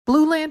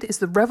Blue Land is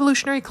the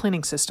revolutionary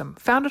cleaning system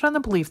founded on the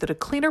belief that a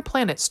cleaner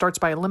planet starts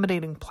by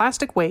eliminating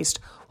plastic waste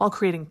while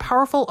creating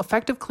powerful,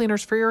 effective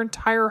cleaners for your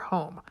entire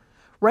home.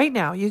 Right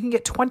now, you can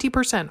get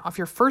 20% off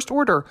your first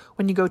order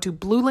when you go to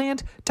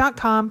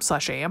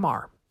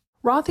blueland.com/AMR.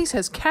 Rothy's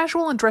has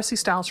casual and dressy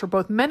styles for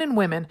both men and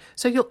women,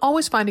 so you'll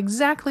always find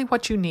exactly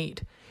what you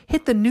need.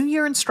 Hit the new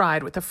year in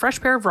stride with a fresh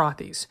pair of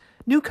Rothy's.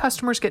 New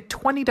customers get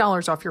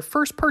 $20 off your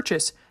first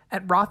purchase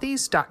at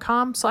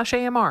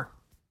rothys.com/AMR.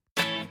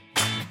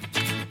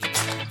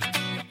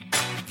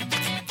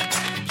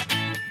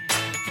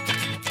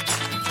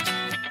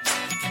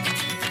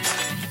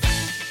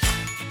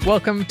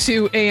 Welcome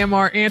to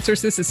AMR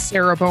Answers. This is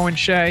Sarah Bowen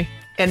Shea.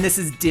 And this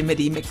is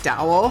Dimity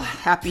McDowell.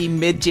 Happy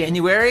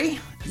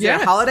mid-January. Is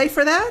there a holiday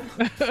for that?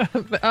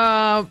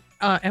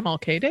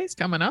 MLK Day's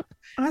coming up.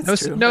 Oh,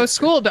 that's true. No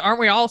school.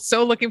 Aren't we all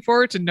so looking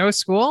forward to no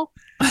school?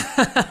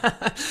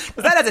 Because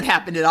that hasn't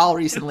happened at all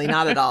recently.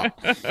 Not at all.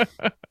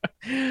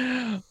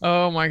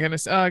 Oh, my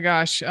goodness. Oh,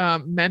 gosh.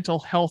 Mental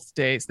health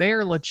days. They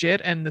are legit.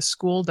 And the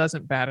school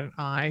doesn't bat an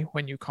eye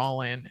when you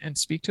call in and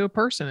speak to a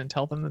person and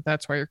tell them that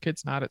that's why your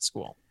kid's not at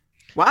school.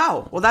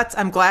 Wow. Well,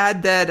 I'm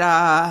glad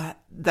that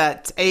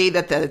that's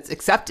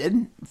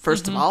accepted,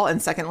 first of all, and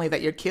secondly,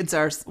 that your kids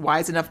are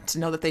wise enough to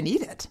know that they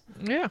need it.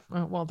 Yeah.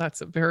 Well,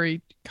 that's a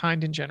very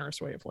kind and generous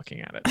way of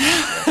looking at it.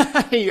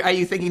 Are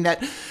you thinking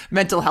that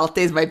mental health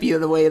days might be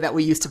the way that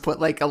we used to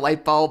put like a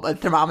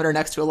thermometer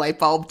next to a light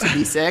bulb to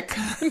be sick?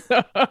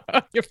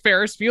 You're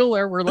Ferris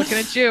Bueller. We're looking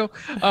at you.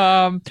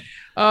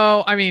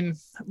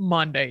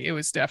 Monday, it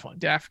was definitely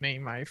Daphne,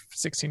 my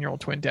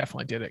 16-year-old twin,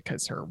 definitely did it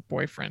because her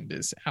boyfriend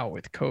is out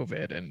with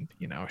COVID, and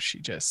she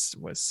just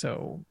was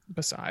so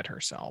beside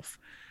herself.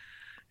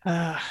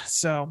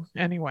 So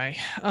anyway,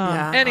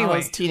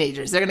 those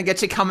teenagers, they're gonna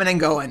get you coming and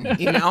going.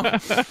 They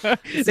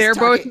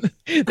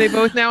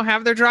both now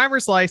have their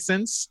driver's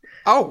license.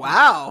 Oh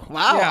wow,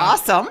 yeah.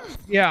 Awesome.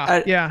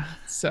 Yeah.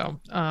 So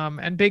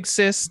and big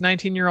sis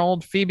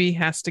 19-year-old Phoebe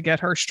has to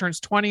get her. She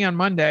turns 20 on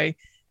Monday.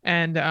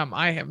 And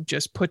I have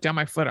just put down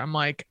my foot. I'm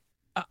like,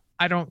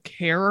 I don't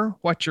care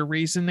what your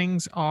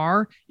reasonings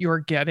are. You're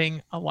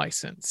getting a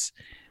license.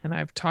 And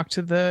I've talked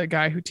to the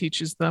guy who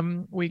teaches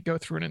them. We go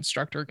through an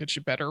instructor, gets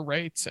you better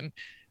rates. And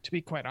to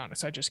be quite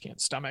honest, I just can't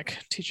stomach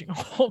teaching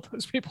all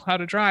those people how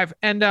to drive.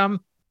 And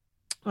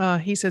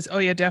he says, oh,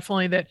 yeah,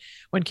 definitely that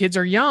when kids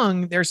are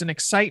young, there's an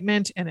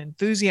excitement and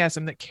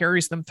enthusiasm that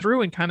carries them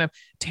through and kind of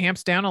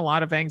tamps down a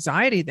lot of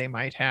anxiety they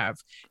might have.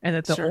 And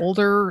that the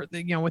older,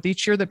 with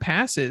each year that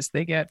passes,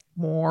 they get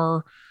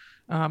more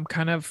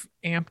kind of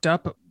amped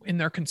up in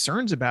their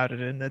concerns about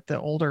it. And that the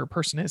older a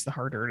person is, the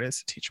harder it is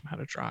to teach them how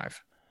to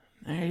drive.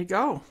 There you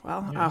go.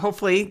 Well,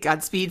 hopefully,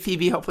 Godspeed,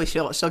 Phoebe. Hopefully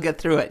she'll get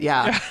through it.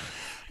 Yeah.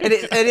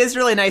 It is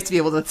really nice to be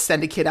able to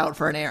send a kid out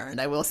for an errand.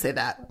 I will say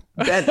that.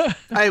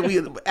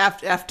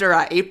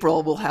 After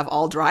April, we'll have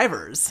all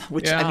drivers,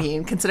 which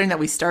considering that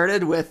we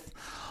started with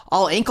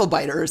all ankle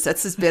biters,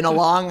 that's just been a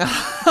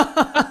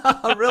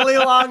really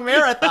long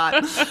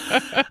marathon.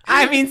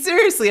 I mean,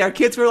 seriously, our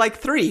kids were like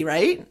 3,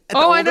 right?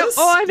 I know.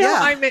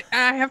 Yeah.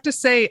 I have to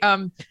say,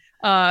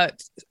 I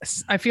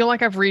feel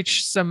like I've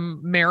reached some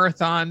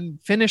marathon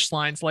finish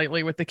lines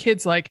lately with the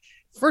kids. Like,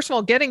 first of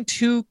all, getting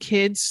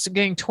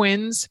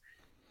twins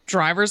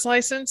driver's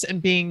license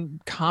and being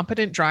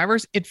competent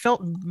drivers, it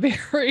felt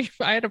I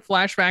had a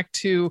flashback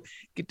to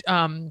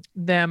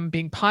them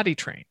being potty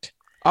trained.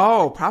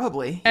 Oh,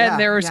 probably. And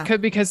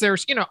because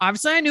there's,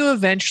 obviously I knew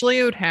eventually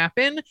it would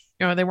happen.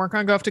 They weren't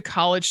going to go off to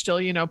college still,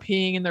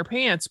 peeing in their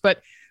pants,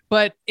 but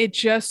it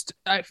just,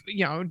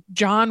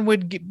 John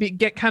would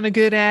get kind of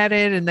good at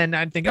it. And then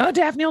I'd think, oh,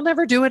 Daphne will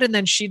never do it. And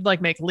then she'd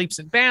like make leaps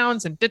and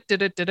bounds and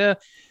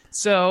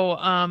So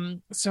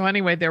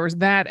anyway, there was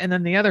that. And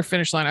then the other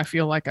finish line I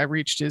feel like I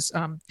reached is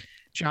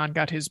John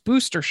got his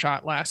booster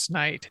shot last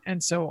night.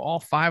 And so all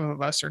 5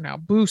 of us are now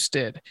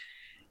boosted.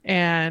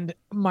 And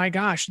my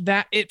gosh,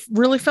 that it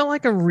really felt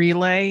like a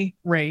relay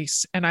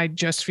race. And I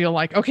just feel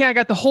like, okay, I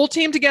got the whole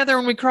team together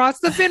and we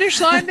crossed the finish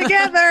line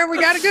together. We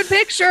got a good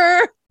picture.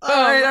 All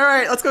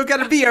right. Let's go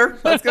get a beer.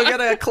 Let's go get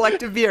a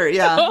collective beer.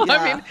 Yeah.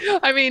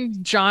 I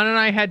mean, John and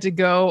I had to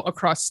go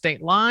across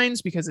state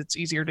lines because it's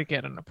easier to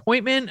get an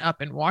appointment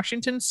up in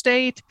Washington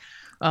State.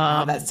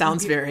 That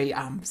sounds very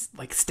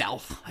like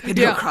stealth. I could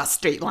do across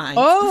state lines.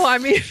 Oh, I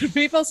mean,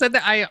 people said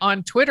that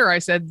on Twitter, I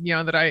said,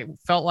 that I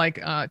felt like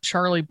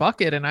Charlie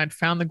Bucket and I'd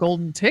found the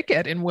golden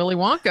ticket in Willy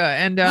Wonka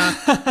and,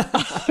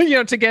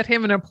 to get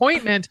him an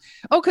appointment.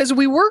 Oh, because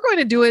we were going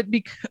to do it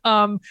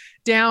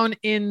down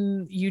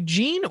in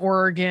Eugene,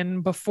 Oregon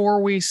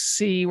before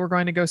we're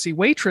going to go see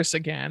Waitress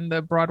again,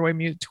 the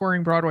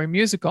touring Broadway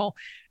musical.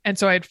 And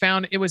so I had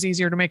found it was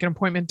easier to make an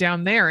appointment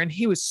down there. And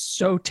he was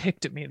so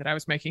ticked at me that I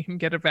was making him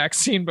get a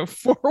vaccine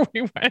before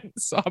we went and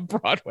saw a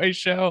Broadway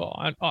show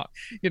on,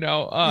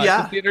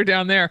 the theater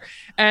down there.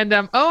 And,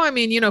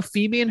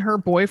 Phoebe and her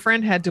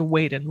boyfriend had to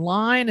wait in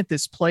line at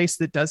this place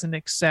that doesn't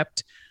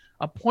accept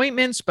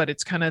appointments, but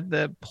it's kind of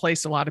the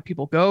place a lot of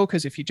people go.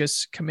 Cause if you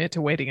just commit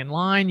to waiting in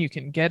line, you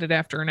can get it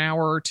after an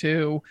hour or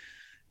two.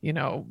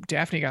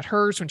 Daphne got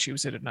hers when she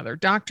was at another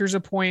doctor's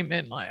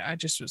appointment. Like I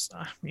just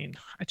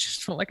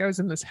felt like I was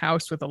in this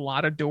house with a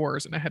lot of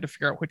doors and I had to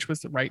figure out which was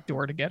the right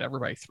door to get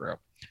everybody through.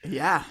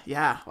 Yeah.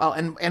 Yeah. Well,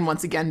 and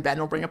once again, Ben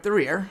will bring up the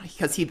rear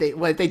because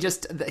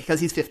because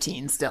he's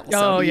 15 still.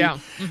 So yeah.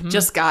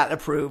 Just got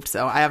approved.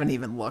 So I haven't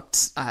even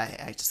looked.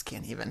 I just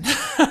can't even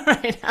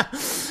right now.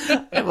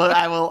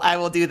 I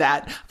will do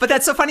that. But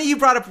that's so funny you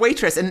brought up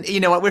waitress, and you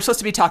know what? We're supposed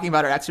to be talking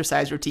about our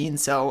exercise routine.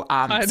 So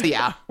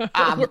yeah. We're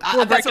that's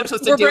what we're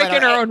supposed to do. We're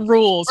breaking our own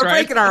rules, We're right?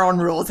 breaking our own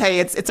rules.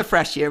 Hey, it's a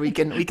fresh year. We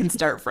can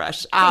start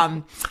fresh.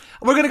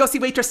 We're going to go see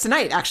Waitress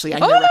tonight, actually,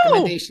 on your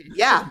recommendation.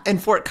 Yeah, in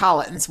Fort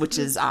Collins, which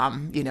is,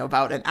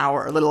 about an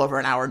hour, a little over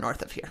an hour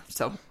north of here.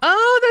 So,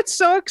 that's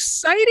so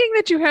exciting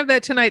that you have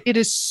that tonight. It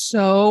is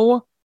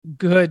so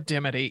good,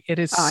 Dimity. It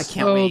is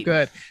so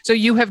good. So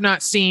you have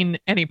not seen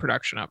any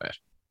production of it?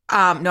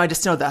 No, I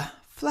just know the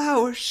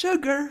flour,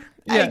 sugar,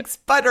 eggs,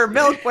 butter,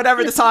 milk,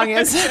 whatever the song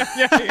is.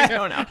 I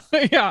don't know.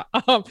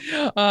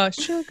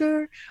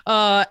 Sugar.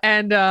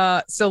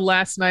 So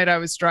last night I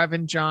was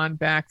driving John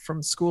back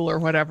from school or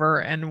whatever,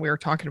 and we were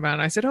talking about it.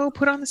 And I said,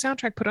 put on the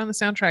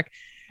soundtrack.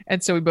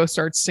 And so we both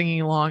started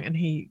singing along, and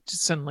he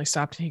just suddenly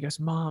stopped and he goes,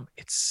 Mom,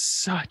 it's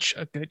such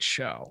a good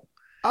show.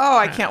 Oh,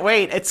 I can't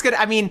wait. It's good.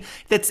 I mean,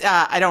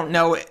 I don't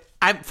know.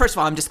 First of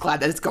all, I'm just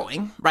glad that it's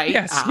going, right?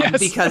 Yes.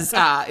 Because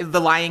The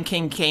Lion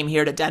King came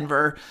here to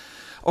Denver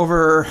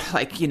over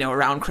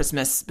around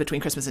Christmas,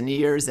 between Christmas and New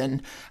Year's.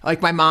 And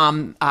like my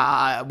mom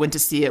went to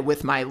see it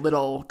with my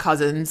little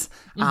cousins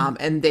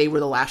and they were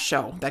the last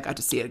show that got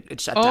to see it.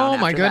 It shut down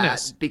after my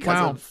goodness. that because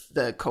of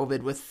the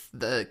COVID with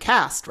the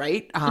cast,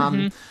 right?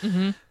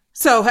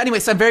 So anyway,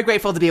 so I'm very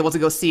grateful to be able to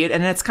go see it.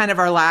 And it's kind of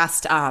our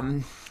last,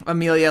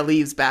 Amelia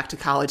leaves back to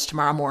college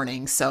tomorrow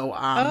morning. So,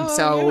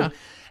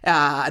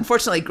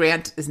 unfortunately,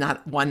 Grant is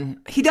not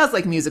one. He does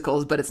like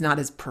musicals, but it's not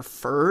his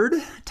preferred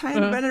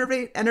kind of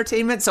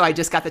entertainment. So I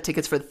just got the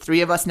tickets for the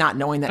three of us, not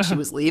knowing that she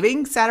was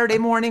leaving Saturday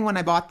morning when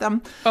I bought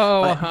them.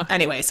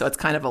 Anyway, so it's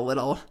kind of a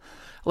little.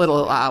 We're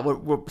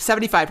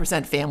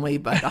 75% family,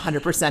 but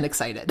 100%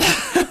 excited.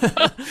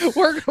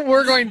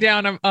 we're going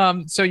down.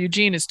 So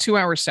Eugene is 2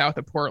 hours south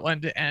of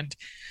Portland, and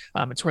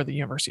it's where the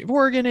University of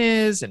Oregon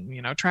is, and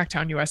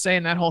Tracktown USA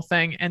and that whole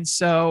thing. And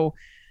so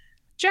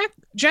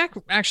Jack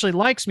actually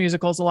likes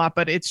musicals a lot,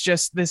 but it's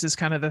just, this is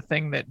kind of the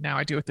thing that now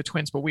I do with the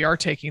twins, but we are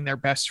taking their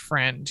best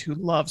friend who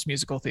loves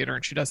musical theater,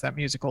 and she does that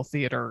musical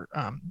theater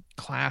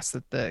class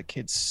that the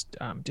kids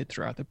did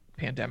throughout the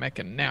pandemic,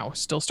 and now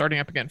still starting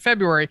up again in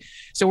February.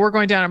 So we're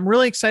going down. I'm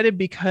really excited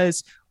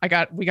because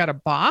we got a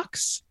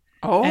box.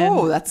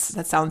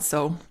 That sounds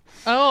so.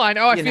 Oh, I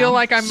know. I feel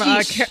like I'm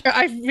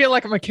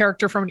a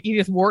character from an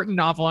Edith Wharton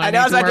novel. I know.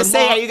 I was about to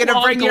say, are you going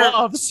to bring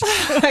gloves?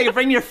 You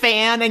bring your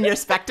fan and your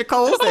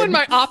spectacles and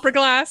my opera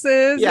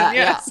glasses. Yeah,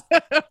 yes.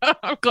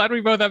 I'm glad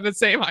we both have the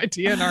same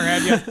idea in our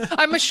head. Yeah.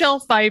 I'm Michelle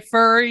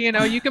Pfeiffer.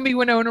 You can be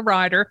Winona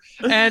Ryder,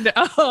 and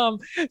because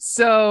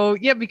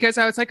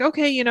I was like,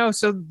 okay,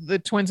 so the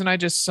twins and I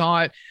just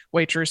saw it,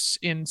 Waitress,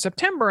 in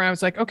September. I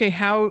was like, okay,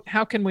 how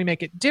can we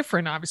make it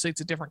different? Obviously, it's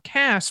a different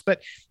cast,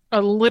 but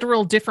a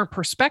literal different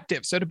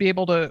perspective. So to be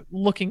able to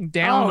looking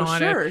down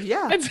on it.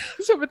 Yeah. And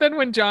so, but then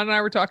when John and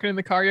I were talking in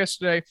the car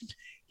yesterday,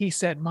 he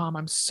said, Mom,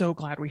 I'm so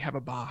glad we have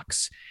a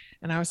box.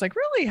 And I was like,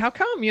 really? How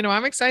come?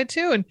 I'm excited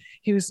too.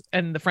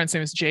 And the friend's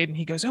name is Jaden.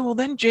 He goes, oh, well,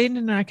 then Jaden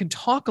and I can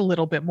talk a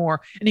little bit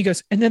more. And he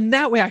goes, and then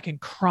that way I can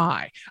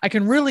cry. I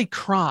can really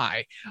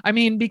cry. I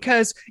mean,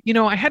 because,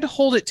 I had to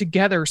hold it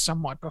together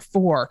somewhat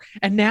before,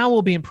 and now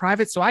we'll be in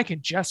private, so I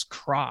can just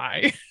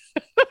cry.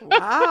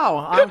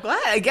 Wow, I'm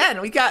glad. Again,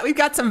 we've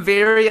got some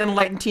very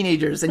enlightened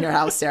teenagers in your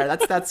house, Sarah.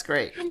 That's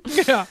great.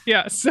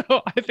 Yeah. So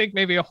I think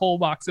maybe a whole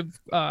box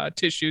of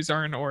tissues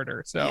are in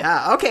order. So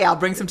yeah, okay, I'll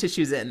bring some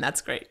tissues in.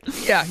 That's great.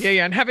 Yeah,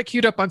 and have it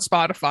queued up on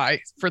Spotify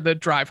for the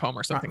drive home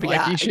or something.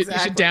 You should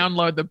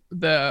download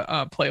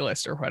the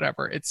playlist or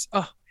whatever. It's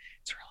really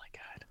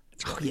good.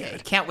 It's really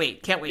good. Can't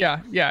wait.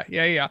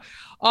 Yeah.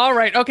 All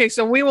right. Okay.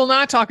 So we will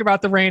not talk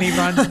about the rainy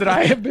runs that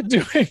I have been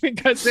doing,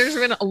 because there's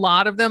been a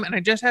lot of them. And I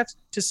just have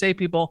to say,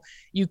 people,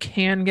 you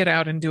can get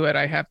out and do it.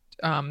 I have,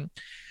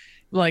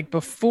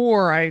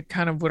 before, I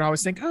kind of would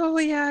always think, oh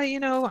yeah,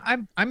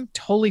 I'm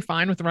totally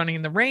fine with running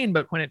in the rain.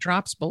 But when it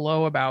drops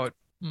below about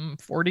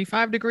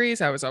 45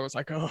 degrees, I was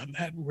like, oh,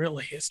 that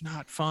really is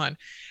not fun.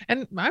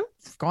 And I've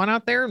gone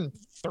out there in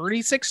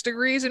 36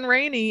 degrees and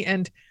rainy,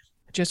 and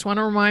I just want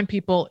to remind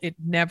people, it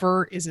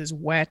never is as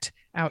wet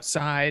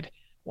outside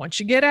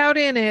once you get out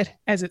in it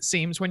as it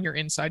seems when you're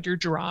inside your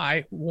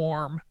dry,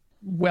 warm,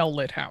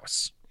 well-lit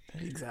house.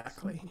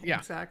 Exactly. Yeah.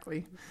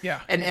 Exactly.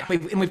 Yeah. And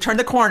we've turned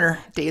the corner.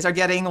 Days are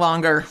getting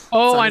longer.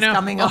 Oh, I know.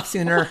 Coming up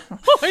sooner.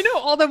 I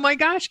know. Although, my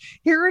gosh,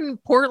 here in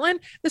Portland,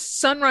 the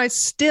sunrise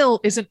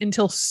still isn't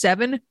until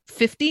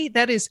 7:50.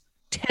 That is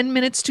 10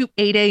 minutes to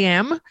 8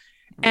 a.m. Wow.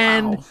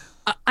 And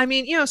I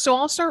mean, so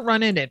I'll start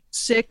running at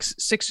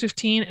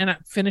 6:15 and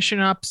finishing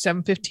up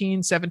 7:15,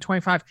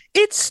 7:25.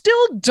 It's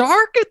still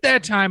dark at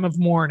that time of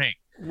morning.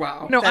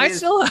 Wow. I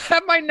still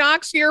have my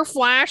Knox gear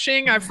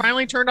flashing. I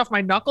finally turned off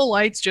my knuckle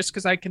lights just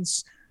because I can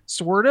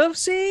sort of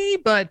see,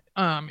 but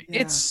it's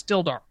Yeah.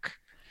 still dark.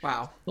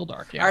 Wow. Still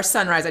dark, yeah. Our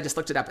sunrise, I just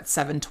looked it up at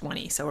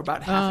 7:20, so we're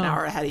about half an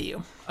hour ahead of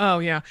you. Oh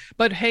yeah.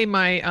 But hey,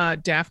 my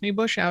Daphne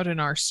bush out in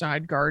our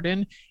side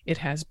garden, it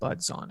has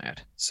buds on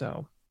it.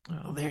 So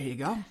Well, there you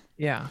go.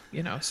 yeah,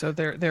 so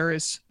there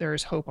is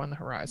hope on the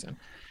horizon.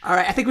 All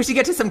right, I think we should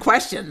get to some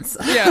questions.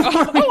 Yeah.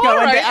 All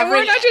right.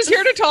 We're not just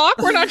here to talk.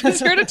 We're not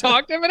just here to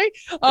talk, Tiffany.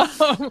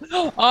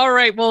 All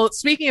right. Well,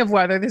 speaking of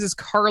weather, this is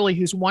Carly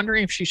who's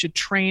wondering if she should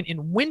train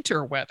in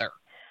winter weather.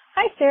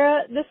 Hi,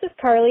 Sarah. This is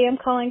Carly. I'm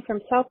calling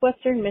from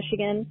southwestern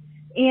Michigan.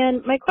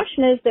 And my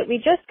question is that we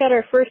just got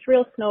our first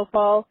real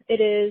snowfall.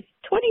 It is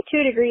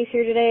 22 degrees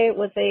here today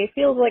with a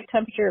feels like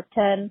temperature of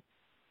 10.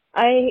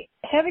 I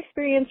have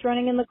experience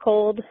running in the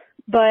cold,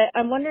 but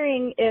I'm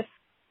wondering if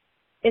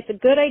it's a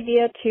good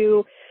idea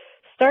to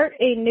start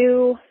a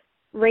new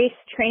race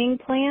training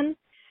plan.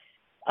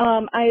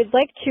 I'd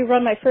like to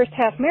run my first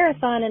half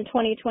marathon in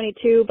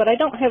 2022, but I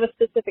don't have a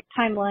specific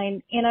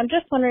timeline. And I'm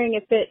just wondering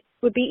if it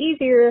would be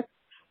easier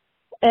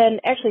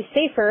and actually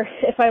safer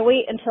if I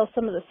wait until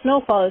some of the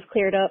snowfall is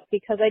cleared up,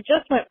 because I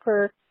just went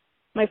for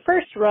my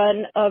first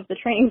run of the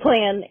training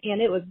plan and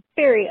it was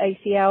very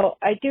icy out.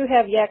 I do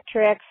have yak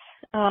tracks,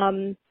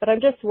 but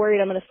I'm just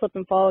worried I'm going to slip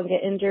and fall and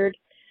get injured.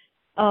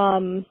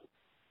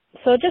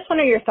 So just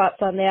wondering your thoughts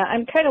on that.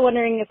 I'm kind of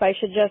wondering if I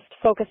should just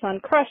focus on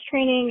cross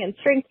training and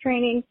strength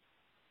training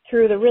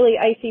through the really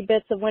icy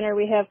bits of winter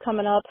we have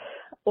coming up,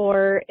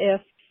 or if,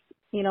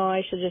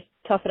 I should just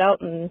tough it out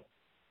and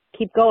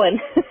keep going.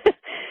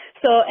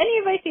 So any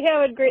advice you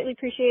have, I'd greatly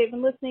appreciate. I've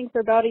been listening for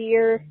about a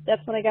year.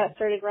 That's when I got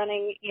started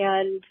running,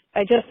 and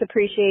I just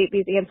appreciate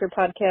these answer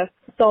podcasts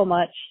so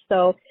much.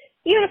 So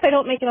even if I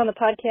don't make it on the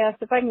podcast,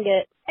 if I can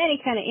get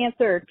any kind of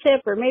answer or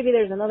tip, or maybe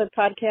there's another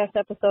podcast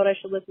episode I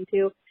should listen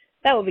to,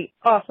 that would be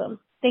awesome.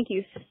 Thank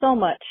you so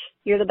much.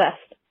 You're the best.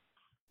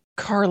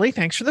 Carly,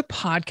 thanks for the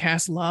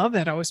podcast, love.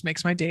 That always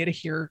makes my day to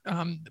hear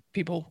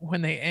people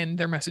when they end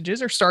their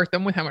messages or start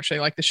them with how much they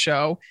like the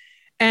show.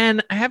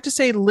 And I have to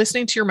say,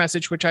 listening to your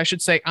message, which I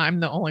should say I'm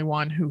the only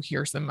one who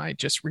hears them. I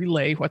just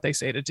relay what they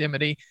say to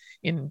Dimity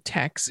in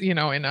text, in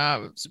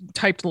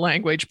typed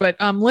language. But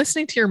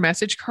listening to your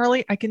message,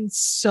 Carly, I can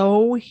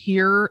so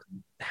hear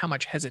how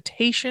much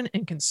hesitation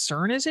and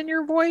concern is in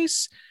your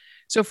voice.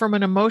 So from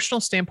an emotional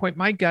standpoint,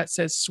 my gut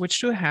says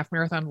switch to a half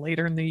marathon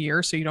later in the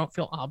year so you don't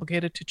feel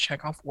obligated to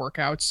check off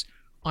workouts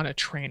on a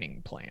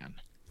training plan.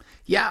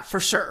 Yeah, for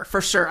sure. For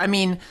sure. I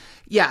mean,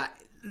 yeah.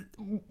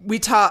 We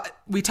talk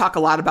a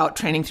lot about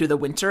training through the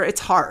winter. It's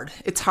hard.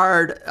 It's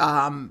hard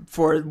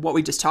for what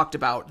we just talked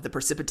about, the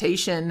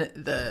precipitation,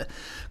 the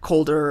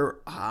colder,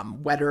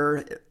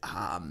 wetter,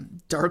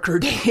 darker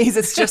days.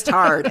 It's just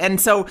hard. And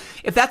so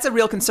if that's a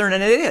real concern,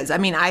 and it is, I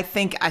mean, I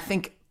think,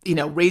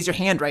 raise your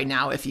hand right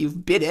now if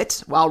you've bit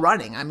it while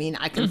running. I mean,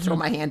 I can throw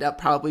my hand up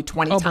probably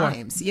 20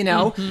 times,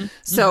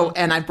 So,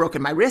 and I've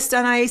broken my wrist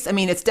on ice. I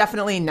mean, it's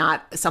definitely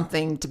not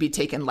something to be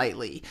taken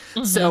lightly.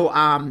 So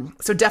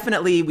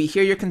definitely we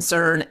hear your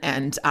concern.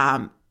 And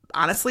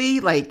honestly,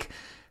 like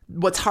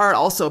what's hard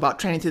also about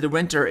training through the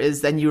winter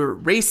is then you're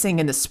racing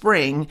in the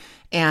spring.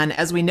 And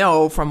as we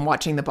know from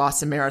watching the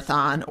Boston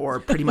Marathon or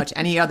pretty much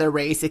any other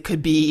race, it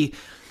could be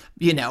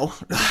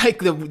like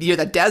the year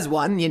that Des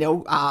won,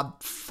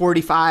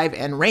 45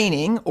 and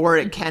raining, or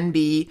it can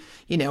be,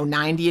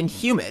 90 and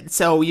humid.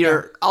 So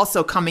you're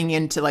also coming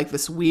into like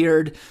this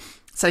weird,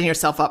 setting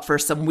yourself up for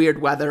some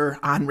weird weather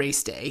on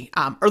race day,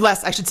 or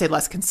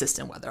less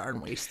consistent weather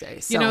on race day.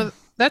 So.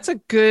 That's I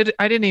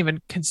didn't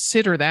even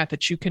consider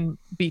that you can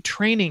be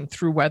training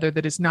through weather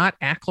that is not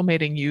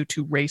acclimating you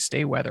to race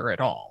day weather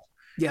at all.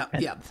 Yeah.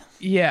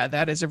 Yeah.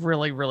 That is a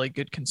really, really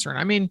good concern.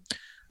 I mean,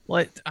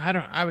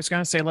 I was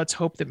going to say, let's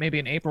hope that maybe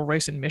an April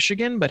race in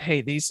Michigan, but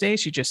hey, these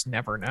days you just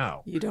never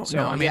know. You don't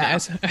know. I mean,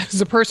 as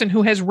a person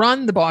who has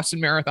run the Boston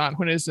Marathon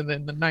when it was in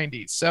the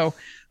 90s. So,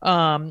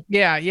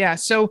 yeah.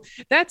 So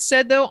that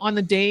said, though, on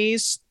the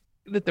days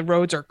that the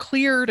roads are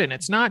cleared and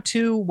it's not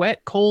too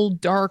wet,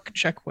 cold, dark,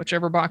 check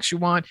whichever box you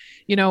want.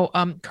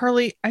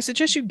 Carly, I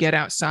suggest you get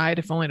outside,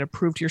 if only to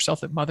prove to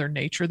yourself that Mother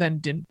Nature then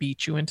didn't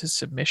beat you into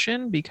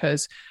submission,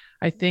 because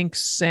I think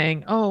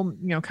saying,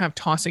 kind of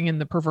tossing in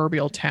the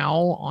proverbial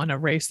towel on a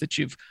race that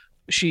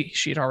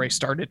she'd already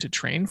started to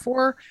train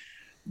for,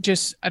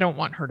 I don't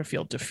want her to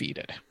feel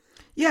defeated.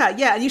 Yeah.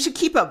 And you should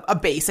keep a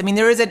base. I mean,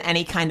 there isn't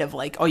any kind of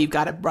like, you've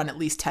got to run at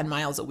least 10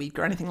 miles a week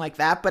or anything like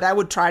that. But I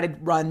would try to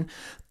run,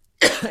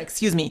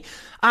 excuse me,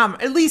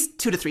 at least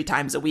 2 to 3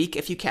 times a week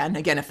if you can.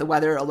 Again, if the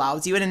weather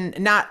allows you, and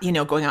not,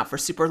 going out for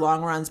super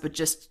long runs, but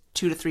just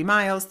 2 to 3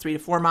 miles, 3 to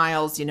 4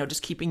 miles,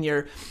 just keeping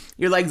your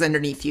legs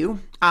underneath you.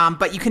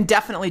 But you can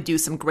definitely do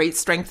some great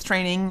strength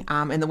training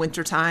in the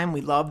wintertime.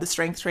 We love the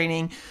strength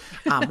training.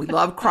 We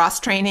love cross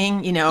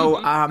training,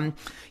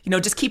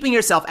 just keeping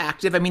yourself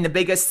active. I mean, the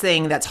biggest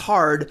thing that's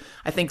hard,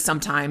 I think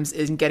sometimes,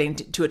 in getting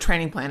to a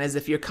training plan is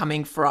if you're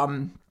coming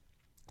from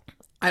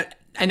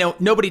I know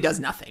nobody does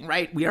nothing,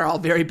 right? We are all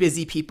very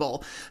busy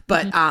people,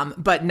 but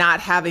not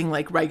having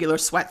like regular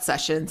sweat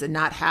sessions and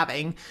not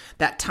having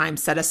that time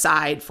set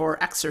aside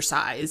for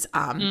exercise,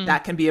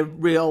 that can be a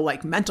real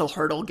like mental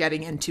hurdle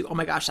getting into, oh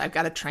my gosh, I've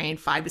got to train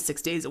 5 to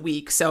 6 days a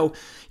week. So,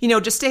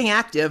 just staying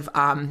active,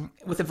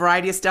 with a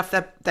variety of stuff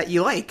that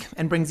you like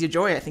and brings you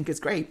joy, I think is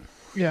great.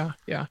 Yeah.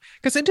 Yeah.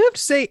 Because I do have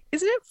to say,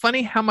 isn't it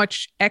funny how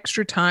much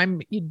extra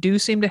time you do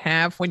seem to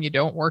have when you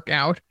don't work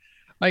out?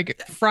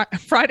 Like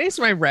Friday's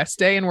my rest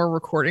day, and we're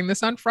recording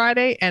this on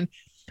Friday. And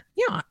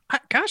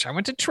I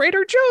went to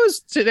Trader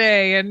Joe's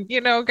today, and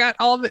got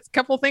all the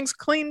couple things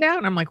cleaned out.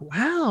 And I'm like,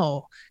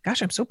 wow,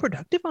 gosh, I'm so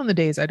productive on the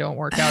days I don't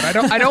work out.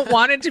 I don't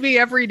want it to be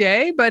every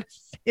day, but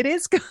it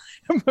is kind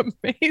of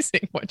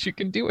amazing what you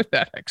can do with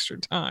that extra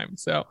time.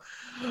 So,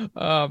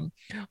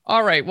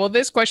 all right. Well,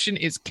 this question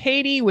is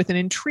Katie with an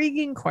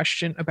intriguing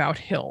question about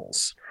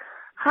hills.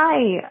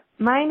 Hi,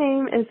 my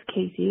name is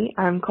Katie.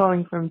 I'm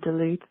calling from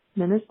Duluth,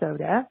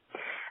 Minnesota,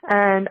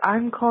 and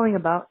I'm calling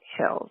about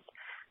hills.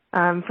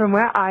 From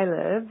where I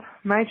live,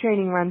 my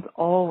training runs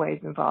always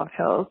involve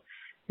hills,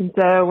 and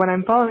so when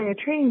I'm following a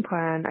training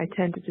plan, I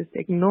tend to just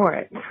ignore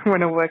it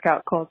when a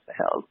workout calls for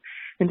hills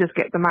and just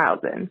get the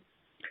miles in.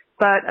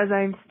 But as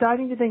I'm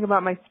starting to think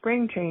about my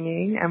spring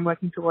training and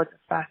working towards a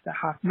faster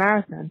half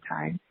marathon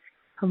time,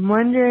 I'm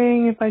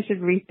wondering if I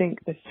should rethink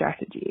the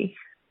strategy.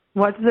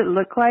 What does it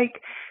look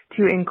like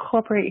to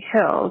incorporate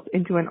hills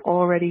into an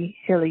already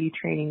hilly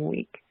training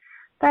week?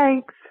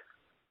 Thanks.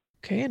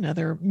 Okay,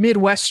 another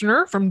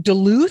Midwesterner from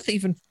Duluth,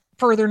 even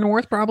further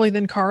north probably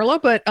than Carla.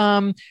 But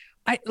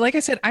like I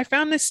said, I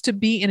found this to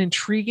be an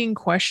intriguing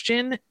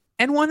question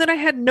and one that I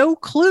had no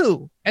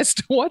clue as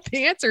to what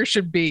the answer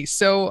should be.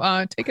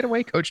 So take it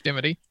away, Coach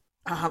Dimity.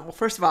 Well,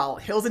 first of all,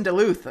 hills in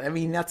Duluth. I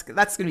mean, that's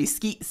going to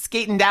be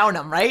skating down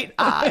them, right?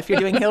 If you're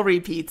doing hill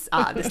repeats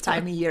this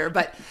time of year.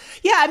 But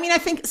yeah, I mean, I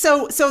think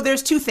so. So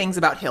there's two things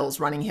about hills,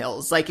 running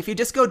hills. Like if you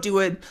just go do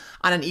it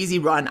on an easy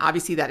run,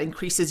 obviously that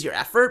increases your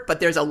effort. But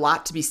there's a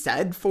lot to be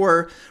said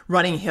for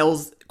running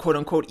hills, quote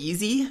unquote,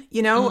 easy.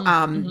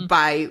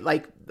 By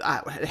like.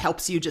 It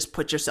helps you just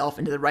put yourself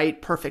into the right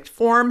perfect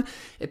form.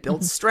 It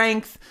builds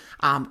strength.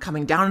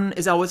 Coming down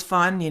is always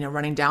fun.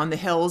 Running down the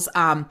hills.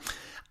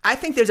 I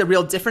think there's a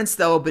real difference,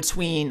 though,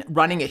 between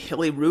running a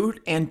hilly route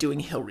and doing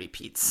hill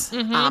repeats.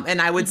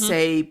 And I would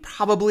say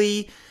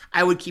probably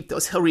I would keep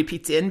those hill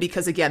repeats in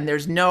because, again,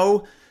 there's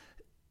no,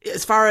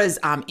 as far as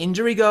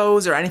injury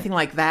goes or anything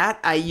like that,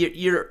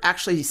 you're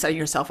actually setting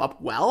yourself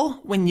up well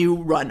when you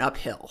run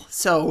uphill.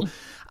 So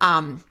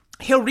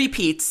hill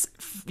repeats,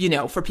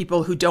 for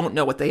people who don't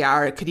know what they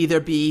are, it could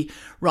either be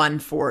run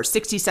for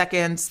 60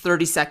 seconds,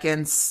 30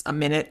 seconds, a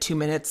minute, 2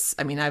 minutes.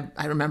 I mean,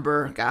 I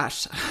remember,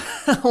 gosh,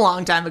 a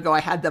long time ago, I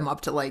had them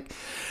up to like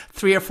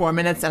 3 or 4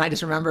 minutes. And I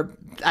just remember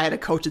I had a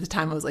coach at the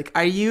time. I was like,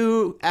 are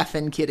you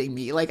effing kidding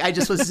me? Like, I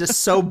just was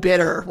just so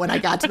bitter when I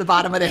got to the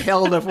bottom of the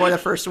hill before the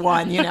first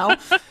one,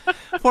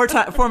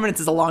 4 minutes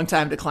is a long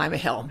time to climb a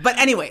hill. But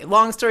anyway,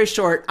 long story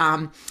short,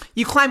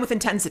 you climb with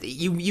intensity.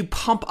 You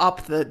pump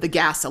up the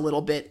gas a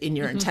little bit in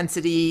your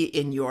intensity,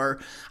 in your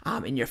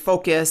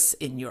focus,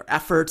 in your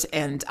effort,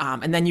 and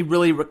then you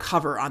really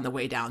recover on the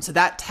way down. So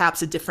that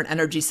taps a different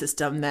energy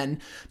system than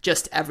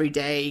just every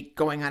day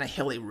going on a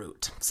hilly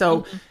route.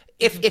 So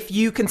if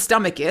you can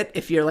stomach it,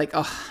 if you're like,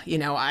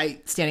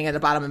 I standing at the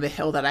bottom of a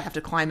hill that I have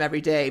to climb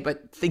every day,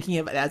 but thinking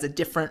of it as a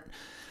different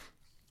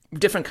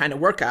kind of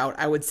workout,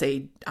 I would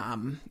say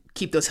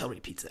keep those hill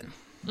repeats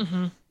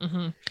in.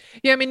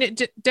 Yeah, I mean,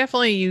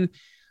 definitely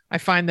I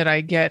find that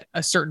I get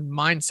a certain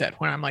mindset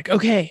when I'm like,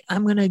 okay,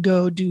 I'm going to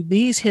go do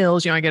these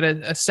hills. I get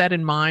a set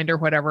in mind or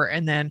whatever.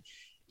 And then,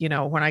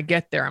 when I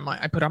get there, I'm like,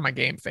 I put on my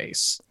game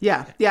face.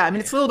 Yeah. Yeah. I mean,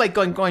 it's a little like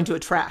going to a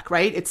track,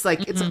 right? It's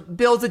like, it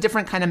builds a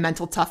different kind of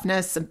mental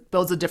toughness and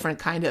builds a different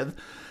kind of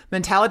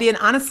mentality. And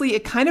honestly,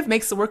 it kind of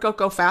makes the workout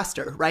go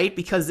faster, right?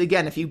 Because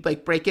again, if you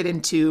like break it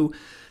into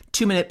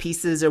 2-minute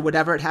pieces or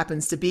whatever it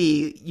happens to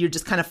be, you're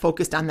just kind of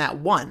focused on that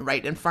one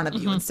right in front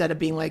of you instead of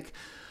being like,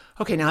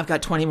 okay, now I've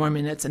got 20 more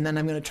minutes and then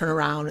I'm going to turn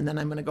around and then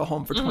I'm going to go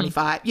home for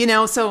 25,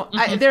 so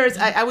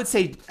I would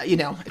say,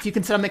 if you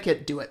can stomach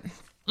it, do it.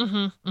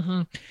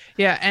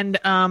 Yeah.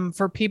 And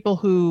for people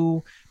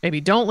who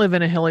maybe don't live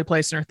in a hilly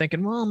place and are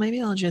thinking, well,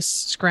 maybe I'll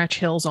just scratch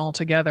hills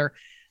altogether.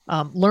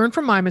 Learn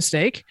from my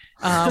mistake,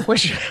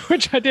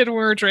 which I did when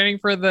we were training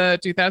for the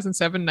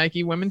 2007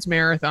 Nike Women's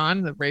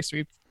Marathon, the race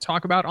we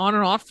talk about on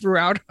and off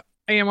throughout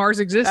AMR's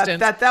existence.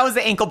 That was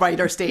the ankle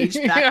biter stage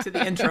back to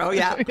the intro.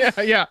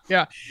 Yeah.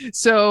 Yeah.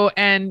 So,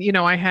 and,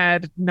 I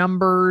had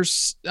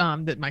numbers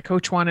that my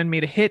coach wanted me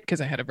to hit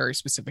because I had a very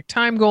specific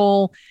time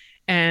goal.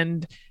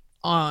 And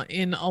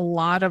in a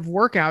lot of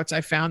workouts,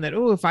 I found that,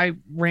 if I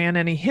ran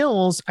any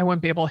hills, I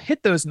wouldn't be able to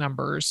hit those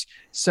numbers.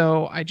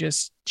 So I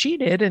just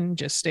cheated and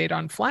just stayed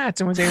on flats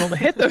and was able to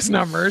hit those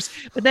numbers.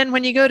 But then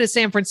when you go to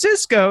San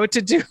Francisco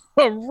to do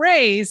a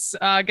race,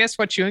 guess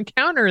what you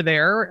encounter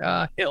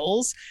there?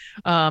 Hills.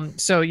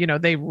 So,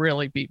 they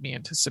really beat me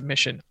into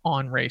submission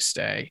on race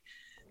day.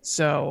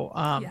 So,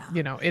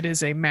 it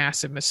is a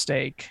massive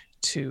mistake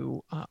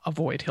to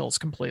avoid hills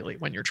completely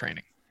when you're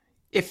training.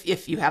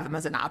 If you have them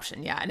as an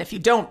option, yeah. And if you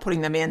don't,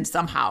 putting them in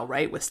somehow,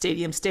 right, with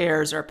stadium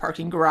stairs or a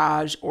parking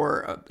garage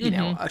or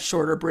a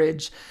shorter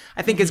bridge,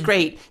 I think is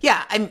great.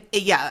 Yeah,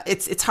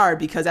 it's hard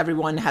because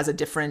everyone has a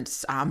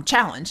different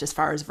challenge as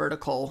far as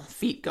vertical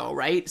feet go,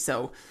 right?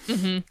 So,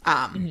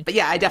 but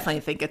yeah, I definitely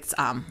think it's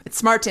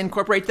smart to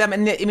incorporate them.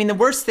 And the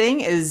worst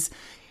thing is,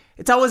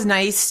 it's always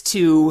nice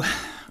to,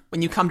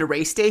 when you come to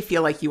race day,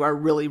 feel like you are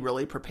really,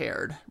 really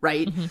prepared,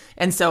 right?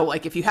 And so,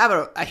 like, if you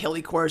have a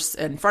hilly course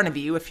in front of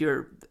you, if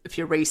you're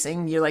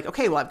racing, you're like,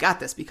 okay, well, I've got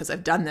this because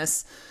I've done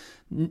this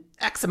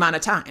X amount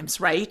of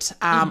times, right?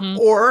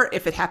 Or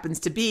if it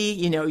happens to be,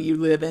 you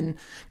live in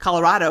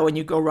Colorado and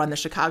you go run the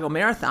Chicago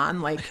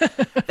Marathon, like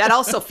that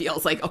also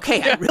feels like,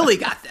 okay, I really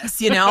got this,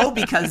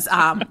 because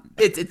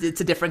it's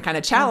a different kind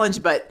of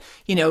challenge, but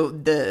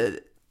the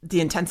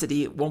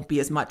intensity won't be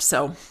as much.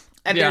 So,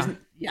 and you got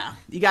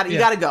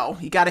to go.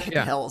 You got to hit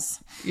the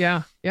hills.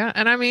 Yeah. Yeah.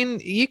 And I mean,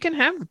 you can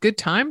have good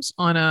times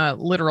on a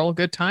literal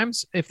good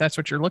times if that's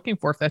what you're looking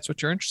for, if that's what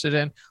you're interested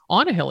in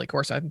on a hilly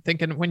course. I'm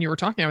thinking when you were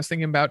talking, I was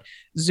thinking about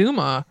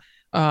Zuma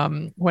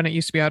when it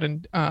used to be out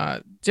in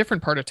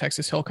different part of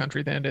Texas Hill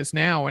Country than it is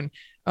now. And,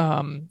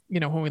 when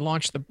we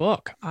launched the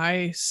book,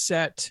 I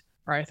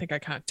think I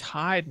kind of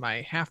tied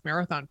my half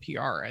marathon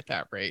PR at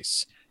that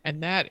race.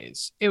 And there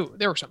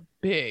were some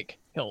big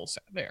hills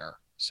there.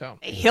 So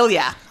hell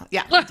yeah.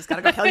 Yeah. Just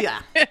gotta go hell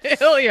yeah.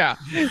 Hell yeah.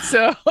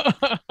 So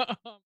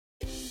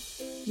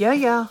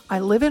Yeah, I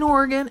live in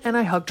Oregon and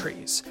I hug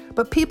trees.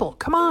 But people,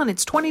 come on,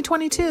 it's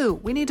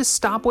 2022. We need to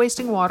stop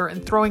wasting water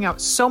and throwing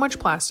out so much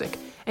plastic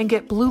and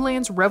get Blue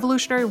Land's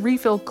revolutionary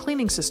refill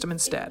cleaning system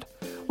instead.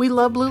 We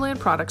love Blue Land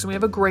products and we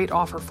have a great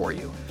offer for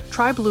you.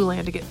 Try Blue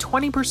Land to get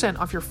 20%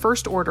 off your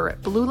first order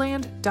at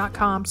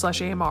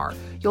blueland.com/AMR.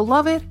 You'll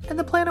love it and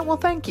the planet will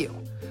thank you.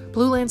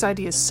 Blue Land's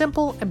idea is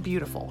simple and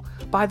beautiful.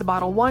 Buy the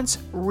bottle once,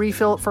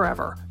 refill it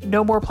forever.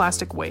 No more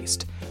plastic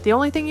waste. The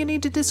only thing you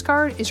need to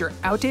discard is your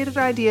outdated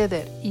idea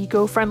that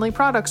eco-friendly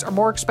products are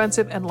more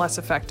expensive and less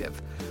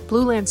effective.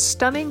 Blue Land's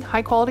stunning,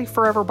 high-quality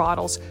forever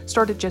bottles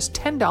start at just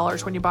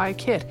 $10 when you buy a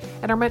kit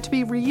and are meant to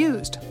be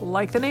reused,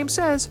 like the name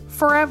says,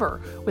 forever,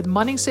 with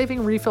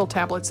money-saving refill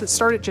tablets that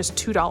start at just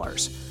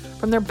 $2.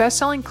 From their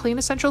best-selling Clean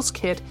Essentials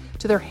kit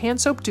to their hand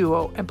soap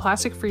duo and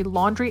plastic-free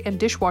laundry and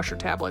dishwasher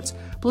tablets,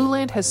 Blue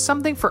Land has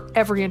something for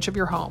every inch of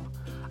your home.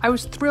 I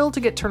was thrilled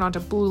to get turned on to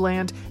Blue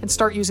Land and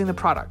start using the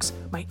products.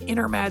 My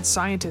inner mad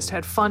scientist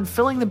had fun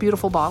filling the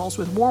beautiful bottles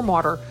with warm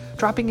water,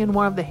 dropping in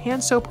one of the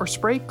hand soap or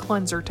spray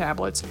cleanser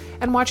tablets,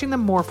 and watching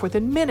them morph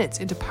within minutes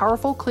into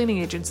powerful cleaning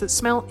agents that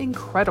smell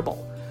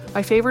incredible.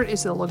 My favorite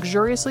is the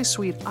luxuriously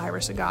sweet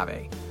Iris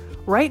Agave.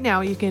 Right now,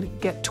 you can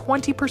get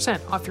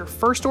 20% off your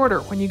first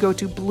order when you go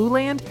to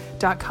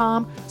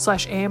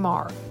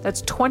blueland.com/AMR.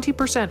 That's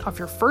 20% off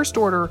your first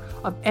order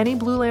of any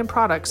Blue Land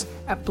products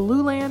at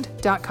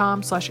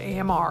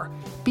blueland.com/AMR.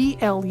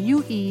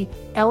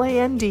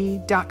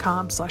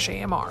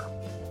 BLUELAND.com/AMR.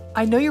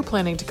 I know you're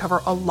planning to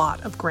cover a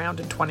lot of ground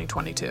in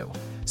 2022.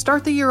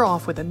 Start the year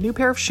off with a new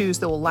pair of shoes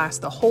that will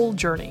last the whole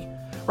journey.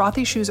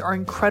 Rothy's shoes are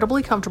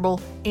incredibly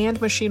comfortable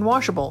and machine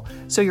washable,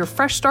 so your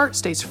fresh start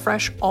stays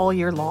fresh all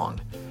year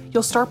long.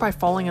 You'll start by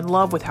falling in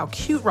love with how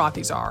cute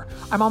Rothy's are.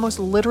 I'm almost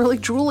literally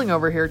drooling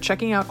over here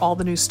checking out all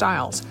the new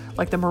styles,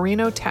 like the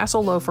merino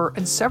tassel loafer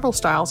and several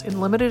styles in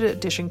limited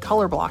edition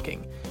color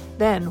blocking.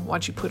 Then,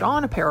 once you put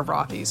on a pair of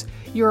Rothy's,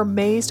 you're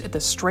amazed at the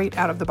straight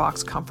out of the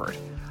box comfort.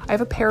 I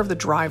have a pair of the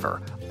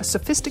Driver, a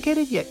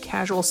sophisticated yet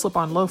casual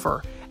slip-on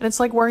loafer, and it's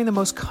like wearing the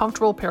most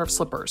comfortable pair of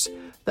slippers.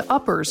 The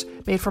uppers,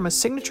 made from a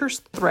signature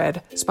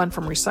thread spun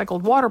from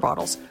recycled water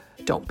bottles,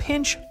 don't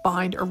pinch,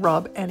 bind, or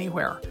rub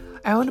anywhere.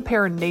 I own a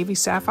pair of navy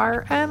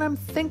sapphire, and I'm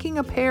thinking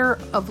a pair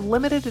of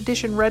limited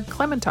edition red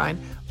clementine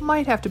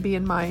might have to be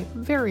in my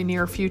very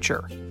near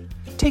future.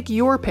 Take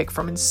your pick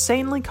from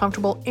insanely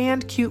comfortable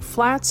and cute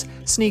flats,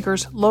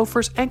 sneakers,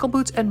 loafers, ankle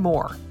boots, and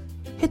more.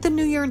 Hit the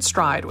new year in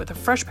stride with a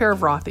fresh pair of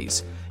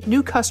Rothy's.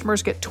 New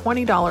customers get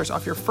 $20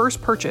 off your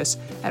first purchase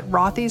at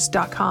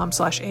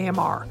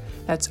rothys.com/AMR.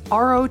 That's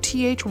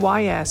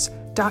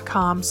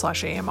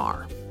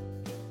ROTHYS.com/AMR.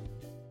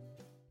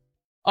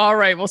 All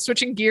right. Well,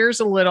 switching gears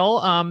a little,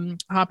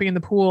 hopping in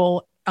the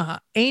pool.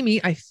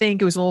 Amy, I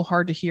think it was a little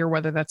hard to hear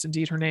whether that's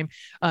indeed her name.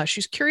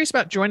 She's curious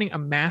about joining a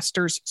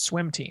Masters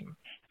swim team.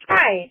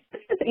 Hi,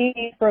 this is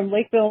Amy from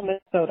Lakeville,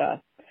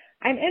 Minnesota.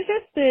 I'm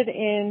interested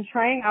in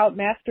trying out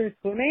Masters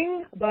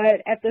swimming,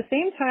 but at the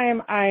same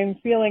time, I'm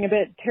feeling a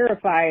bit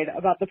terrified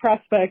about the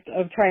prospect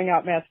of trying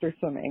out Masters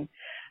swimming.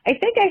 I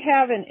think I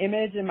have an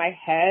image in my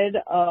head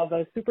of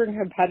a super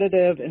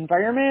competitive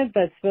environment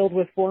that's filled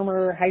with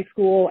former high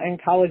school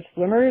and college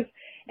swimmers,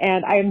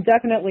 and I am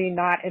definitely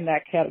not in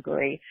that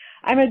category.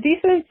 I'm a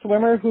decent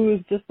swimmer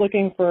who's just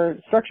looking for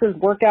structured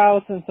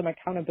workouts and some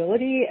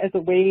accountability as a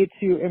way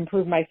to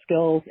improve my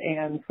skills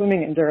and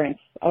swimming endurance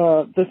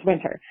this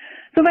winter.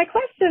 So my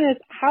question is,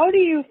 how do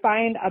you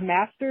find a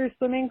Masters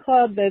swimming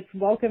club that's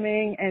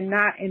welcoming and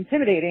not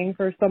intimidating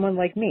for someone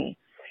like me?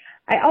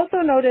 I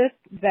also noticed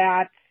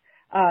that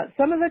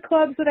some of the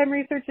clubs that I'm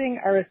researching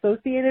are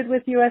associated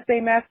with USA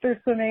Masters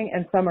Swimming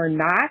and some are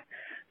not.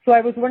 So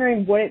I was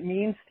wondering what it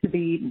means to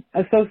be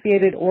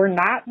associated or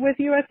not with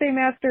USA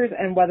Masters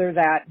and whether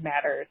that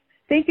matters.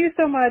 Thank you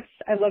so much.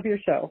 I love your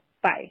show.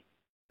 Bye.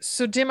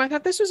 So, Dim, I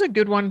thought this was a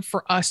good one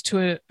for us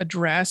to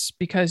address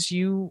because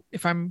you,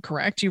 if I'm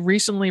correct, you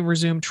recently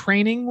resumed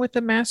training with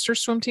the master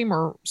swim team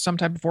or some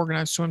type of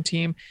organized swim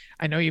team.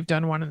 I know you've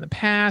done one in the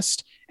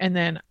past, and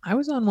then I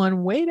was on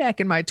one way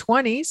back in my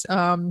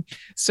 20s.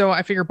 So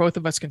I figure both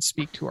of us can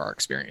speak to our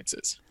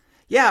experiences.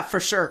 Yeah, for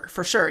sure.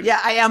 For sure. Yeah,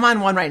 I am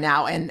on one right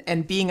now.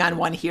 And being on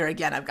one here,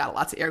 again, I've got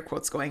lots of air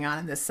quotes going on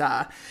in this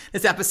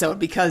episode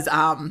because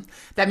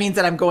that means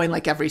that I'm going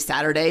like every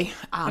Saturday,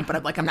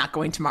 but I'm not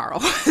going tomorrow.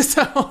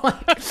 So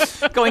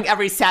like, going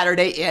every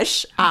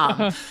Saturday-ish.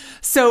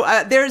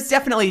 So there's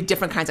definitely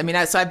different kinds. I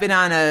mean, so I've been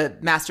on a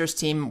master's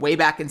team way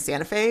back in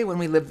Santa Fe when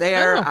we lived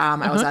there.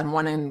 I was on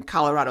one in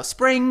Colorado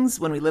Springs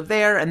when we lived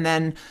there. And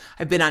then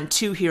I've been on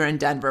two here in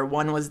Denver.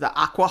 One was the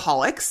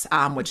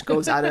Aquaholics, which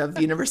goes out of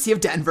the University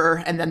of Denver.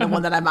 And then the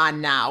one that I'm on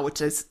now,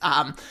 which is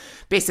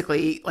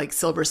basically like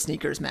Silver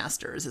Sneakers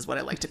Masters is what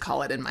I like to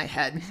call it in my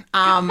head.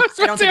 I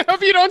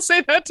hope you don't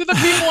say that to the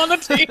people on the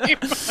team.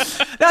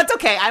 That's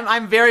okay.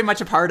 I'm very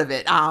much a part of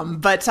it.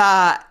 But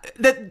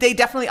they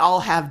definitely all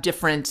have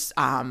different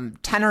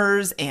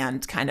tenors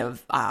and kind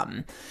of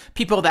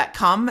people that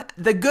come.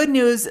 The good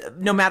news,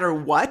 no matter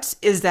what,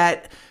 is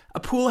that a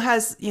pool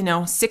has,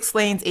 6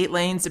 lanes, 8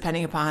 lanes,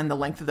 depending upon the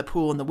length of the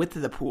pool and the width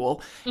of the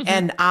pool.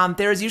 Mm-hmm. And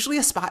there's usually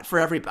a spot for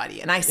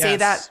everybody. And I say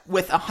that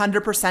with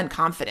 100%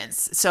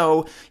 confidence.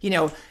 So,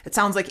 it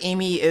sounds like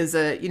Amy is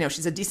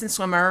she's a decent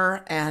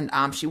swimmer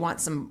and she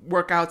wants some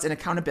workouts and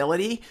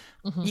accountability.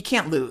 Mm-hmm. You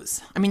can't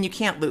lose. I mean, you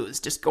can't lose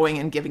just going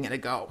and giving it a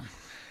go.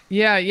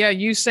 Yeah.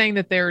 You saying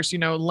that there's,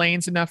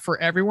 lanes enough for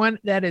everyone.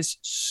 That is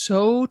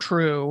so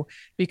true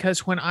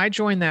because when I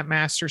joined that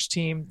master's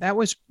team, that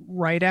was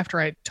right after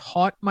I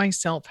taught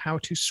myself how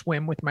to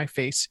swim with my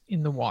face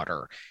in the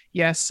water.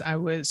 Yes, I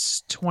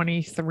was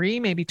 23,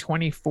 maybe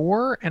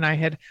 24, and I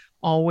had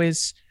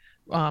always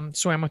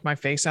swam with my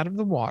face out of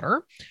the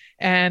water.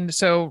 And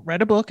so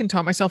read a book and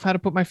taught myself how to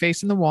put my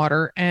face in the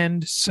water.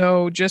 And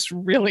so just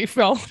really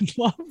fell in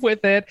love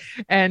with it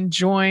and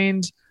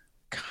joined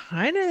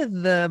kind of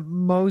the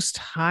most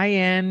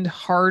high-end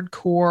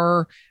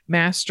hardcore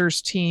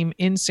masters team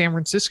in San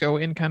Francisco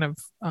in kind of,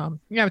 I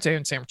would say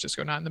in San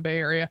Francisco, not in the Bay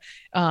Area.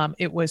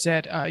 It was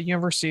at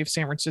University of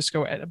San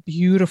Francisco at a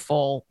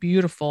beautiful,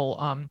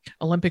 beautiful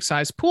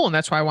Olympic-sized pool. And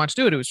that's why I wanted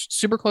to do it. It was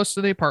super close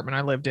to the apartment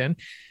I lived in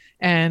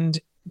and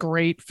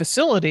great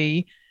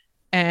facility.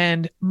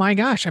 And my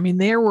gosh, I mean,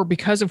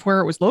 because of where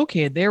it was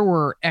located, there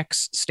were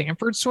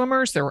ex-Stanford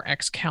swimmers, there were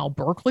ex-Cal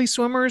Berkeley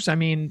swimmers. I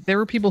mean, there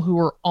were people who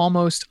were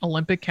almost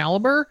Olympic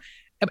caliber,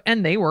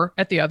 and they were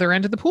at the other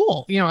end of the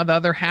pool, the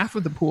other half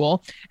of the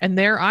pool. And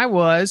there I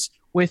was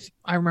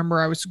I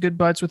remember I was good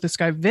buds with this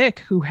guy, Vic,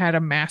 who had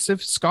a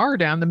massive scar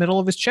down the middle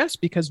of his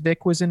chest because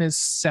Vic was in his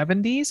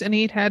 70s and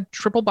he'd had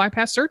triple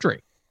bypass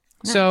surgery.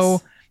 Nice.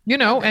 So,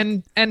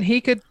 and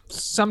he could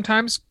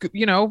sometimes,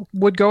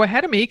 would go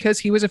ahead of me because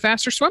he was a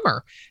faster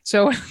swimmer.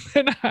 So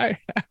then I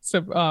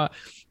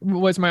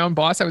was my own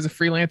boss. I was a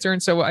freelancer.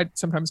 And so I'd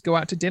sometimes go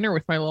out to dinner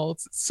with my little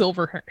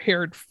silver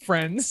haired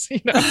friends,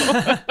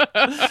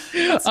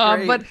 That's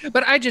great.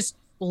 But I just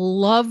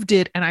loved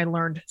it. And I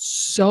learned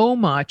so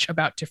much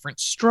about different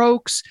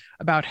strokes,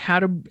 about how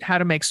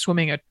to make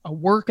swimming a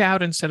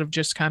workout instead of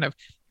just kind of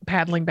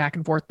paddling back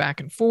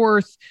and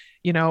forth.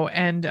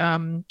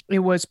 And it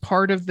was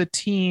part of the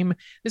team.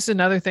 This is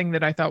another thing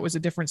that I thought was a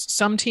difference.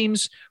 Some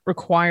teams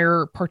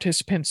require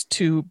participants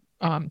to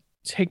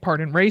take part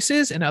in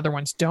races and other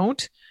ones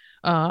don't.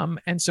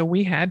 And so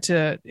we had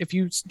to, if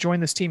you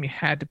join this team, you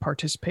had to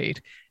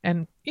participate.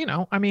 And,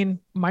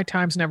 my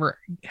times never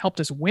helped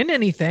us win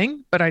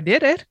anything, but I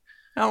did it.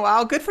 Oh,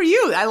 wow. Good for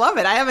you. I love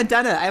it. I haven't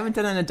done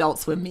an adult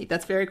swim meet.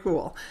 That's very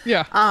cool.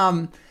 Yeah.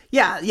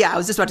 Yeah. I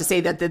was just about to say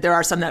that there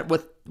are some that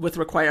with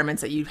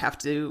requirements that you have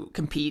to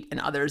compete and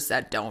others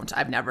that don't.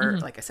 I've never,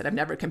 like I said, I've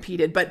never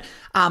competed, but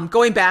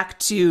going back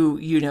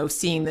to,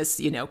 seeing this,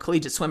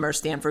 collegiate swimmer,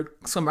 Stanford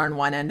swimmer on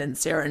one end and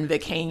Sarah and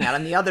Vic hanging out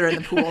on the other in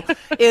the pool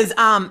is,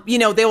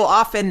 they will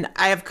often,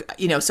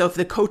 so if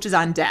the coach is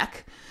on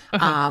deck,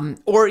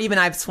 or even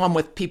I've swum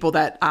with people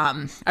that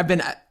I've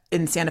been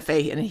in Santa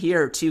Fe and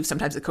here too.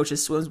 Sometimes the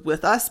coaches swims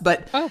with us,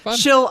 but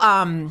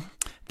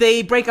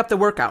they break up the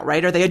workout,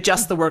 right? Or they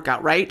adjust the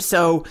workout, right?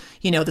 So,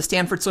 the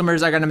Stanford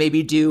swimmers are going to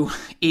maybe do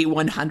 8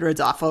 100s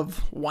off of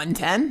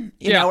 110,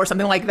 or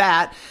something like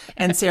that.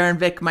 And Sarah and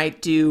Vic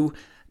might do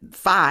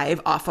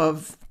 5 off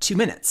of 2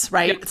 minutes,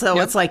 right? Yep. So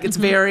it's like, it's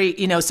very,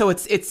 so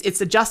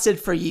it's adjusted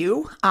for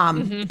you,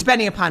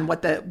 depending upon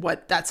what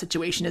that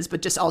situation is,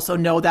 but just also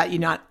know that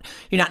you're not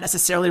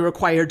necessarily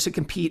required to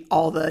compete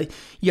all the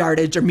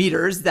yardage or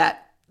meters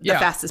that the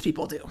fastest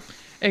people do.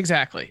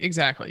 Exactly.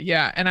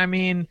 Yeah. And I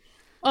mean,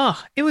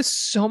 it was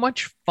so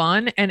much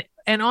fun.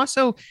 And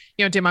also,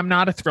 Dim, I'm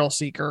not a thrill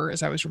seeker,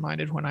 as I was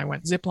reminded when I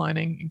went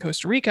ziplining in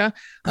Costa Rica,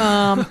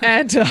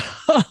 and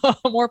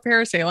more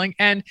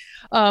parasailing.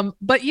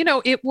 But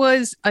it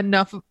was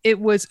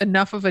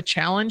enough of a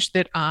challenge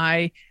that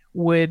I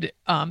would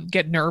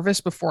get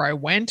nervous before I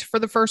went for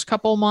the first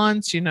couple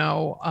months. It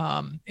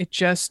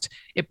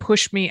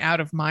pushed me out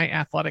of my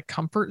athletic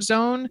comfort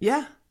zone.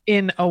 Yeah.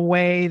 In a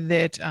way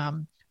that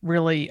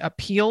really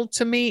appealed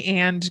to me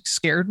and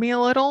scared me a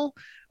little.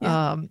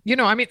 Yeah.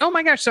 Oh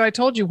my gosh. So I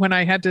told you when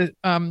I had to,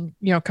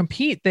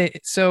 compete,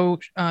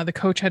 the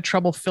coach had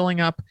trouble filling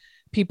up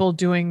people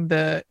doing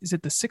is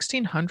it the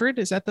 1600?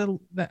 Is that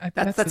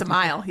that's a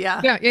mile?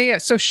 Yeah. Yeah.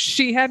 So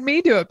she had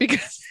me do it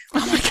because.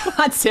 Oh my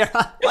God,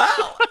 Sarah.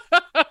 Wow.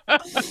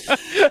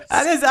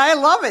 I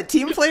love it.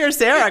 Team player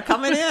Sarah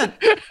coming in.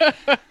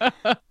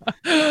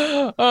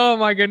 Oh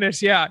my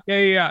goodness. Yeah.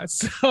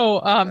 So,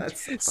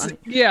 that's funny.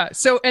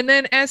 So, and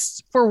then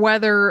as for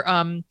whether,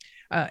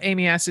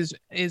 Amy asks,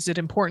 is it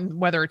important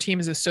whether a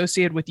team is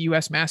associated with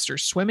U.S.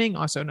 Masters Swimming,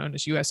 also known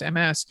as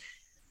USMS?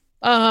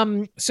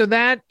 So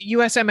that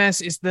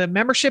USMS is the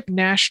membership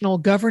national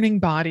governing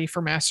body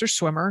for master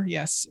swimming.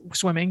 Yes,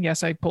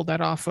 I pulled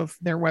that off of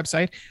their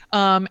website.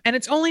 And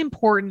it's only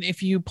important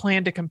if you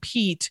plan to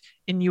compete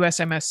in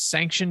USMS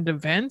sanctioned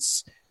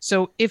events.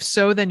 So if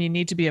so, then you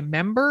need to be a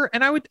member.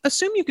 And I would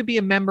assume you could be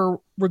a member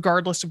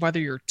regardless of whether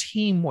your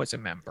team was a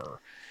member.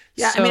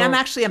 Yeah, I mean, I'm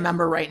actually a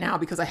member right now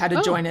because I had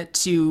to join it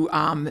to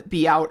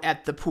be out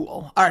at the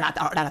pool, or not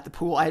at the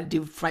pool. I had to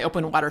do my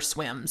open water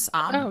swims.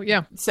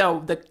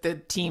 So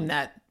the team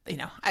that,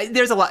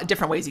 there's a lot of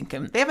different ways you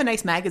can. They have a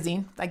nice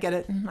magazine. I get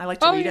it. I like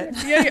to read it.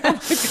 Yeah. Oh my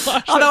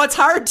gosh. Although it's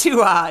hard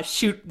to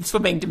shoot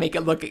swimming to make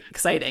it look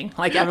exciting.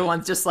 Like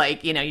everyone's just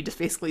like, you just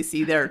basically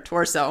see their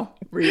torso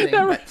breathing.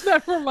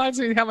 That reminds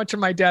me how much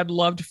my dad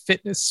loved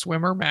Fitness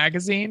Swimmer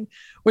magazine,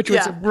 which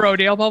was a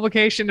Rodale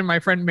publication, and my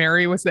friend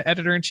Mary was the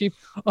editor-in-chief.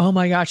 Oh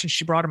my gosh, and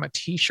she brought him a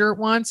t-shirt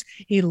once.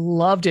 He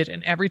loved it,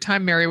 and every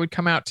time Mary would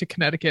come out to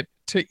Connecticut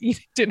to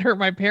eat dinner at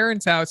my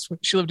parents' house,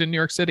 she lived in New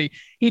York City,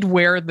 he'd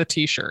wear the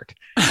t-shirt.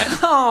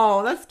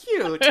 Oh, that's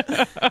cute.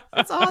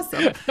 That's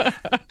awesome.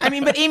 I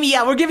mean, but Amy,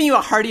 we're giving you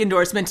a hearty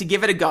endorsement to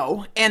give it a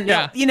go. And,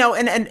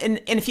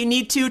 and if you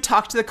need to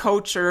talk to the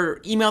coach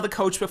or email the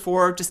coach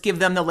before, just give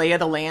them the lay of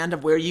the land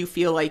of where you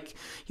feel like,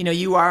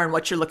 you are and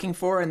what you're looking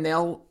for. And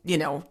they'll,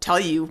 tell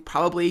you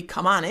probably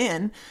come on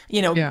in,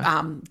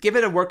 give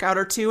it a workout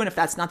or two. And if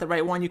that's not the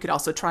right one, you could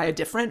also try a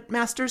different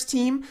master's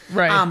team.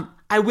 Right.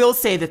 I will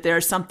say that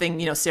there's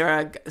something,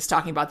 Sarah is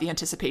talking about the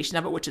anticipation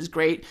of it, which is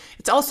great.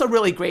 It's also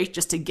really great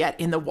just to get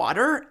in the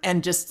water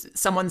and just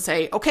someone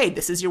say, okay,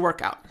 this is your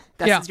workout.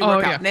 That's your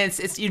workout. And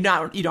it's you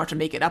don't have to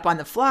make it up on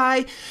the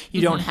fly.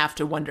 You don't have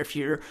to wonder if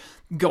you're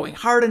going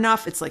hard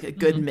enough. It's like a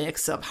good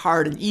mix of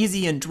hard and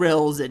easy and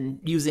drills and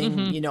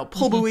using,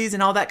 pull buoys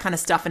and all that kind of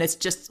stuff. And it's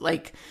just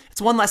like,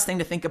 it's one less thing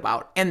to think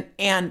about. And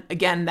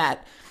again,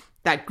 that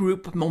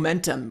group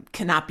momentum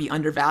cannot be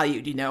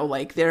undervalued.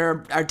 Like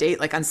there are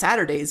like on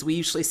Saturdays, we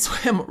usually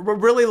swim a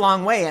really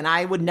long way, and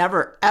I would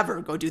never,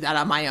 ever go do that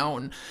on my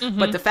own.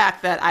 But the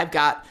fact that I've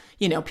got,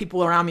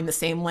 people around me in the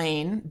same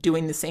lane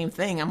doing the same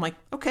thing, I'm like,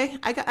 okay,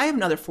 I have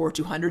another 4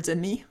 200s in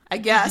me, I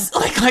guess.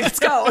 Like let's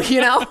go,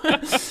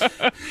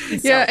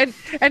 Yeah.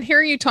 And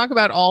hearing you talk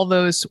about all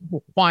those,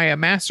 why a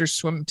master's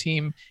swim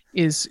team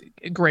is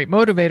a great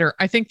motivator.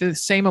 I think the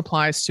same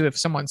applies to if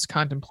someone's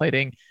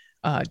contemplating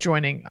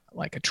joining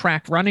like a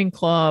track running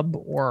club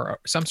or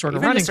some sort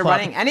of running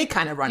club. Any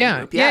kind of running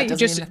group. Yeah, you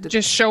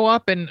just show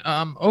up and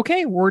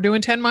okay, we're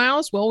doing 10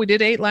 miles. Well, we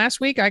did 8 last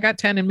week. I got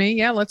 10 in me.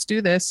 Yeah, let's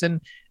do this. And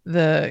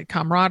the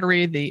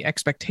camaraderie, the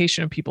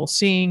expectation of people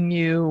seeing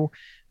you,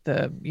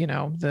 the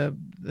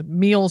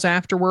meals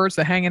afterwards,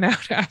 the hanging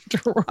out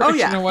afterwards,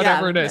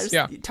 whatever it is.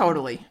 Yeah.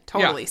 Totally.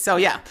 Yeah. So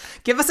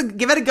give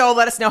it a go.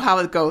 Let us know how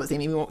it goes,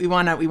 Amy. We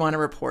want to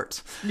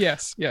report.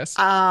 Yes.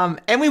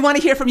 And we want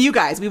to hear from you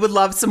guys. We would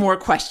love some more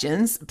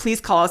questions.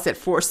 Please call us at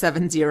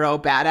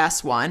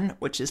 470-BADASS1,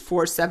 which is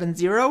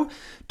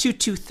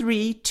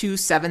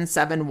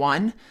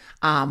 470-223-2771.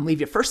 Leave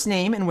your first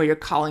name and where you're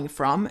calling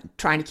from,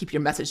 trying to keep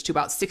your message to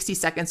about 60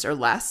 seconds or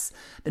less.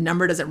 The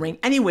number doesn't ring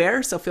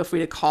anywhere, so feel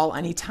free to call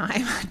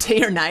anytime,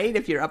 day or night,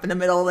 if you're up in the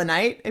middle of the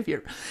night, if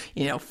you're,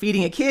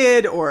 feeding a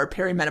kid or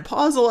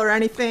perimenopausal or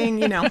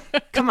anything,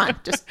 come on,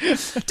 just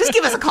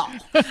give us a call.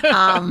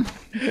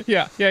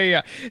 Yeah.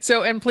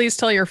 So, and please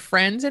tell your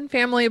friends and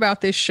family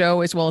about this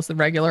show, as well as the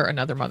regular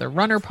Another Mother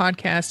Runner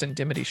podcast and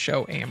Dimity's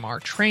show,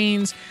 AMR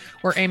Trains.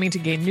 We're aiming to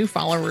gain new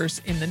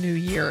followers in the new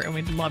year, and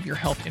we'd love your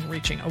help in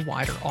reaching a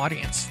wider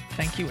audience.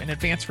 Thank you in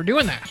advance for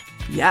doing that.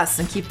 Yes,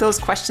 and keep those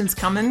questions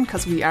coming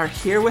because we are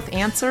here with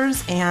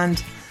answers. And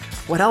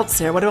what else,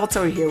 Sarah? What else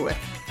are we here with?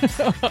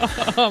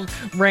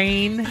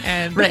 Rain.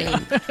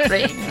 Rain,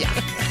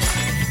 yeah.